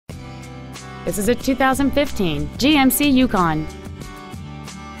This is a 2015 GMC Yukon.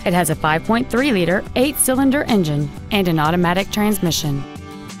 It has a 5.3-liter, 8-cylinder engine and an automatic transmission.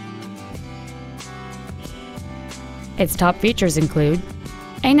 Its top features include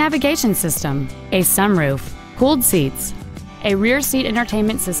a navigation system, a sunroof, cooled seats, a rear seat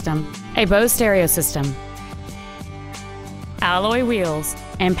entertainment system, a Bose stereo system, alloy wheels,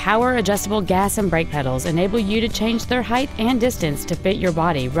 and power adjustable gas and brake pedals enable you to change their height and distance to fit your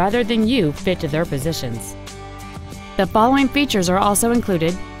body rather than you fit to their positions. The following features are also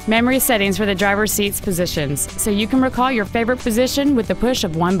included: memory settings for the driver's seat's positions, so you can recall your favorite position with the push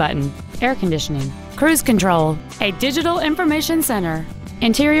of one button, air conditioning, cruise control, a digital information center,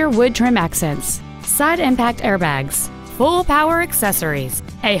 interior wood trim accents, side impact airbags, full power accessories,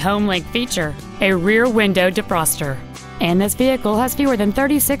 a home link feature, a rear window defroster, and this vehicle has fewer than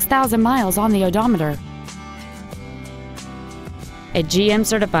 36,000 miles on the odometer. A GM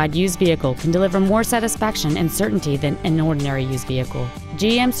certified used vehicle can deliver more satisfaction and certainty than an ordinary used vehicle.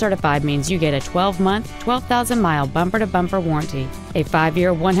 GM certified means you get a 12-month, 12,000-mile bumper-to-bumper warranty, a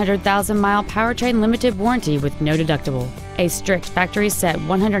 5-year, 100,000-mile powertrain limited warranty with no deductible, a strict factory set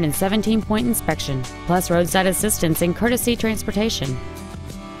 117-point inspection, plus roadside assistance and courtesy transportation.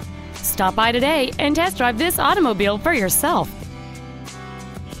 Stop by today and test drive this automobile for yourself.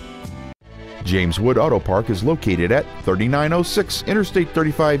 James Wood Auto Park is located at 3906 Interstate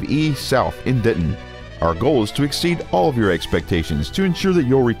 35E South in Denton. Our goal is to exceed all of your expectations to ensure that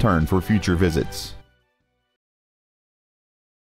you'll return for future visits.